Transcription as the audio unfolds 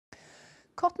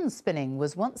Cotton spinning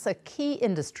was once a key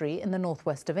industry in the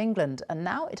northwest of England, and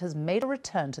now it has made a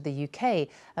return to the UK.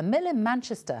 A mill in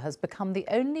Manchester has become the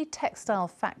only textile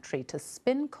factory to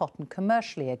spin cotton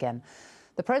commercially again.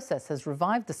 The process has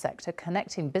revived the sector,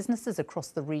 connecting businesses across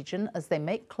the region as they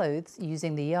make clothes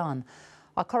using the yarn.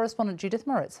 Our correspondent Judith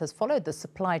Moritz has followed the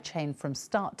supply chain from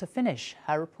start to finish.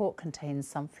 Her report contains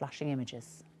some flashing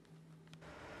images.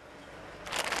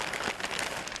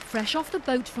 Fresh off the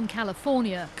boat from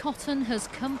California, cotton has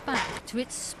come back to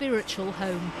its spiritual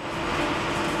home.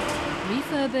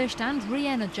 Refurbished and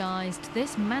re-energised,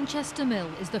 this Manchester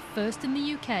mill is the first in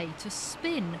the UK to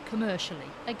spin commercially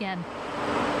again.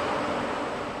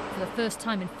 For the first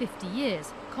time in 50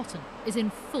 years, cotton is in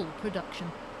full production.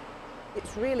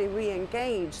 It's really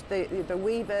re-engaged the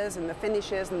weavers and the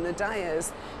finishers and the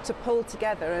dyers to pull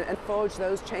together and forge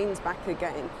those chains back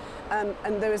again.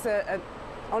 And there is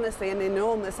honestly an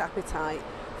enormous appetite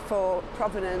for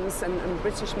provenance and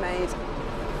British made.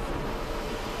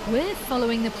 We're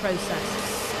following the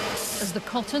process as the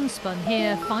cotton spun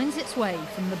here finds its way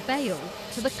from the bale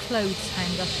to the clothes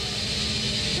hanger.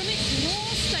 From its raw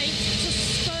state to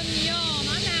spun yarn,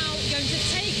 I'm now going to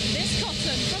take this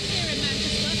cotton from here in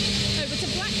Manchester over to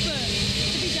Blackburn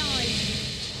to be dyed.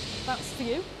 That's for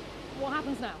you. What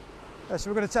happens now? So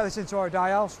we're going to take this into our dye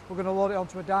house, we're going to load it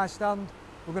onto a dye stand,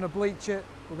 we're going to bleach it,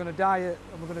 we're going to dye it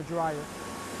and we're going to dry it.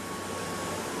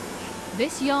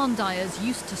 This yarn dyers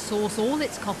used to source all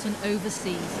its cotton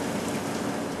overseas.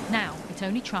 Now it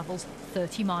only travels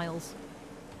 30 miles.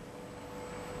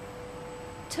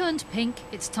 Turned pink,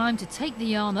 it's time to take the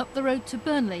yarn up the road to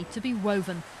Burnley to be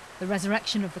woven. The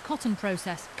resurrection of the cotton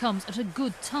process comes at a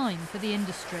good time for the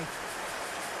industry.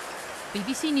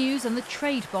 BBC News and the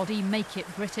trade body Make It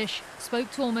British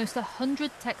spoke to almost 100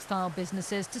 textile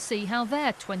businesses to see how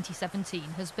their 2017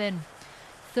 has been.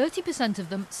 30% of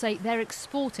them say they're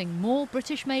exporting more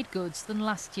British-made goods than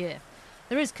last year.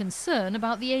 There is concern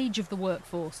about the age of the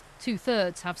workforce.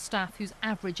 2/3 have staff whose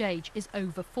average age is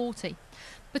over 40.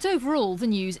 But overall, the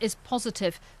news is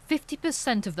positive.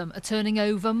 50% of them are turning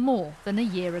over more than a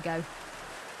year ago.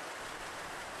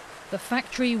 The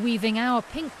factory weaving our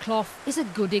pink cloth is a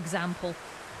good example.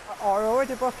 Our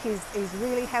order book is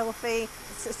really healthy,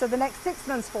 so the next 6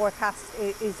 months forecast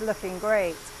is looking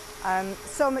great.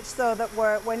 So much so that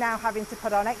we're now having to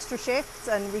put on extra shifts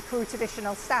and recruit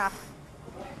additional staff.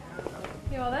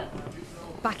 You are then?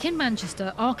 Back in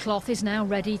Manchester, our cloth is now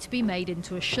ready to be made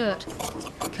into a shirt.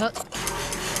 Cut,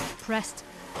 pressed,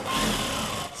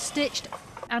 stitched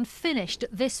and finished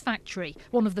at this factory,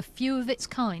 one of the few of its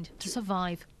kind to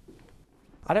survive.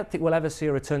 I don't think we'll ever see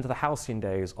a return to the halcyon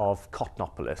days of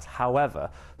Cottonopolis. However,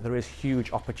 there is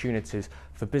huge opportunities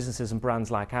for businesses and brands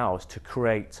like ours to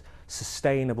create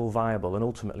sustainable, viable and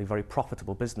ultimately very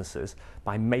profitable businesses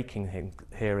by making him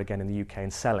here again in the UK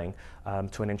and selling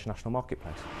to an international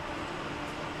marketplace.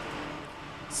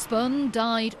 Spun,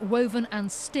 dyed, woven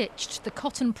and stitched, the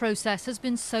cotton process has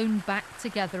been sewn back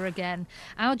together again.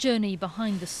 Our journey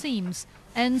behind the seams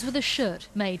ends with a shirt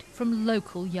made from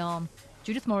local yarn.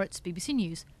 Judith Moritz, BBC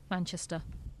News, Manchester.